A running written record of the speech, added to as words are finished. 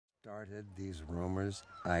started these rumors.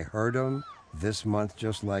 I heard them this month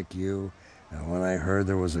just like you. And when I heard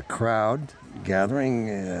there was a crowd gathering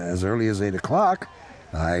as early as 8 o'clock,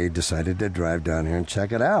 I decided to drive down here and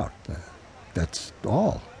check it out. That's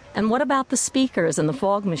all. And what about the speakers and the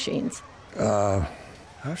fog machines? How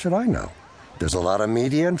should I know? There's a lot of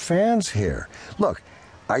media and fans here. Look,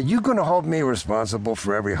 are you going to hold me responsible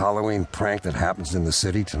for every Halloween prank that happens in the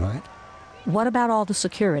city tonight? What about all the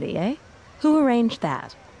security, eh? Who arranged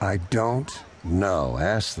that? I don't know.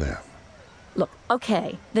 Ask them. Look,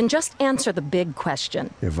 okay, then just answer the big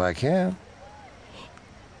question. If I can.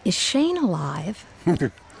 Is Shane alive?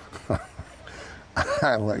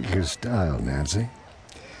 I like your style, Nancy.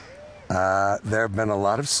 There have been a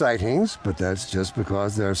lot of sightings, but that's just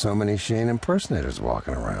because there are so many Shane impersonators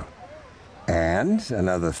walking around. And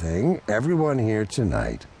another thing, everyone here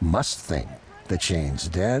tonight must think that Shane's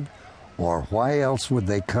dead, or why else would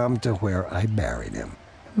they come to where I buried him?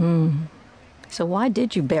 So why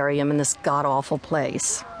did you bury him in this god-awful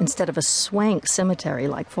place, instead of a swank cemetery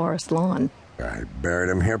like Forest Lawn? I buried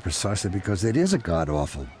him here precisely because it is a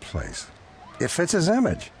god-awful place. It fits his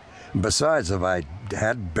image. Besides, if I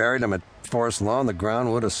had buried him at Forest Lawn, the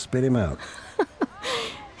ground would have spit him out.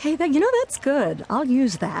 Hey, that's good. I'll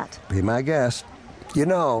use that. Be my guest.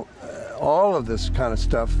 All of this kind of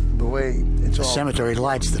stuff, the way it's The all... cemetery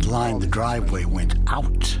lights that lined the driveway went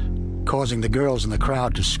out, causing the girls in the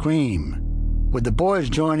crowd to scream, with the boys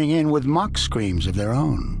joining in with mock screams of their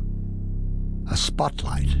own. A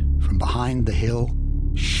spotlight from behind the hill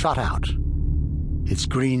shot out, its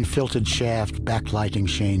green-filtered shaft backlighting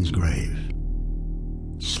Shane's grave.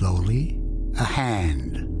 Slowly, a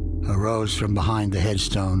hand arose from behind the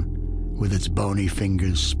headstone with its bony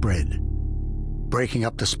fingers spread, breaking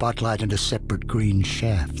up the spotlight into separate green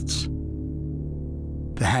shafts.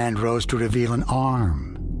 The hand rose to reveal an arm,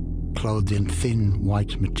 clothed in thin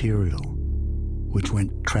white material, which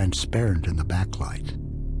went transparent in the backlight.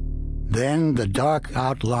 Then the dark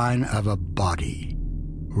outline of a body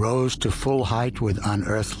rose to full height with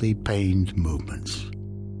unearthly pained movements.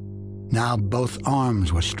 Now both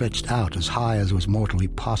arms were stretched out as high as was mortally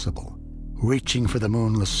possible, reaching for the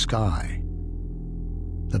moonless sky.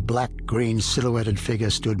 The black-green silhouetted figure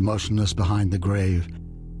stood motionless behind the grave,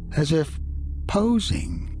 as if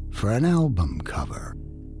posing for an album cover.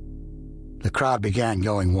 The crowd began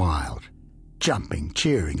going wild, jumping,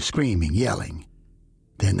 cheering, screaming, yelling.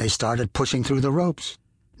 Then they started pushing through the ropes,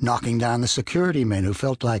 knocking down the security men who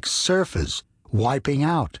felt like surfers wiping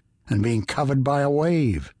out and being covered by a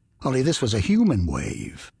wave. Only this was a human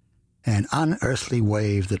wave, an unearthly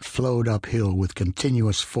wave that flowed uphill with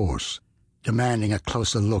continuous force, demanding a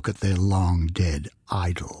closer look at their long-dead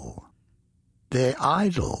idol. Their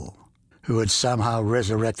idol, who had somehow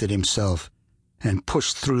resurrected himself and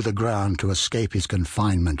pushed through the ground to escape his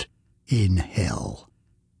confinement in hell.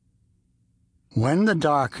 When the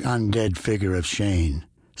dark, undead figure of Shane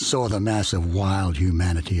saw the mass of wild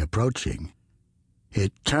humanity approaching,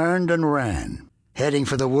 it turned and ran, heading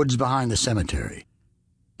for the woods behind the cemetery.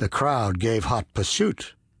 The crowd gave hot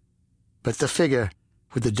pursuit, but the figure,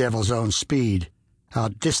 with the devil's own speed,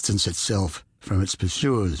 outdistanced itself from its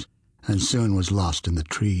pursuers and soon was lost in the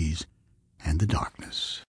trees and the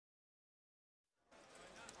darkness.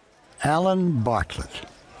 Alan Bartlett.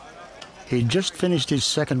 He'd just finished his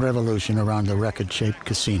second revolution around the record-shaped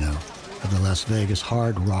casino of the Las Vegas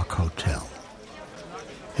Hard Rock Hotel.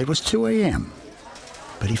 It was 2 a.m.,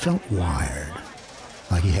 but he felt wired,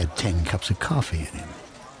 like he had 10 cups of coffee in him.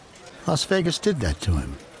 Las Vegas did that to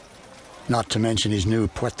him. Not to mention his new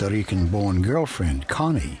Puerto Rican-born girlfriend,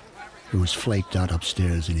 Connie, who was flaked out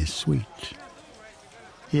upstairs in his suite.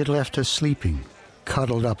 He had left her sleeping,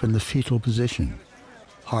 cuddled up in the fetal position,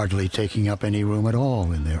 hardly taking up any room at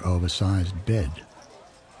all in their oversized bed.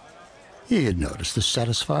 He had noticed the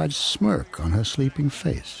satisfied smirk on her sleeping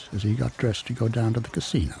face as he got dressed to go down to the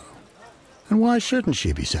casino. And why shouldn't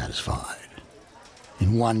she be satisfied?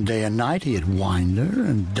 In one day and night he had wined her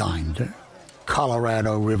and dined her,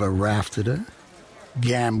 Colorado River rafted her,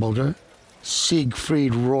 gambled her,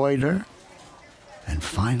 Siegfried Royed her, and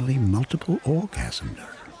finally multiple orgasmed her.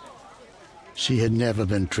 She had never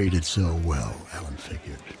been treated so well, Alan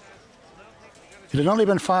figured. It had only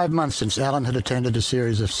been 5 months since Alan had attended a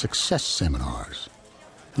series of success seminars.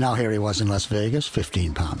 Now here he was in Las Vegas,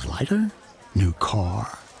 15 pounds lighter, new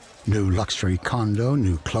car, new luxury condo,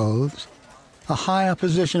 new clothes, a higher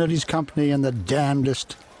position at his company, and the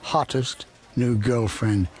damnedest, hottest new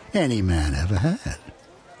girlfriend any man ever had.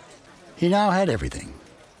 He now had everything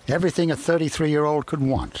a 33-year-old could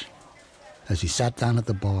want, as he sat down at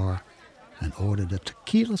the bar and ordered a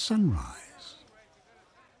tequila sunrise.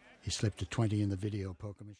 He slipped a 20 in the video poker machine.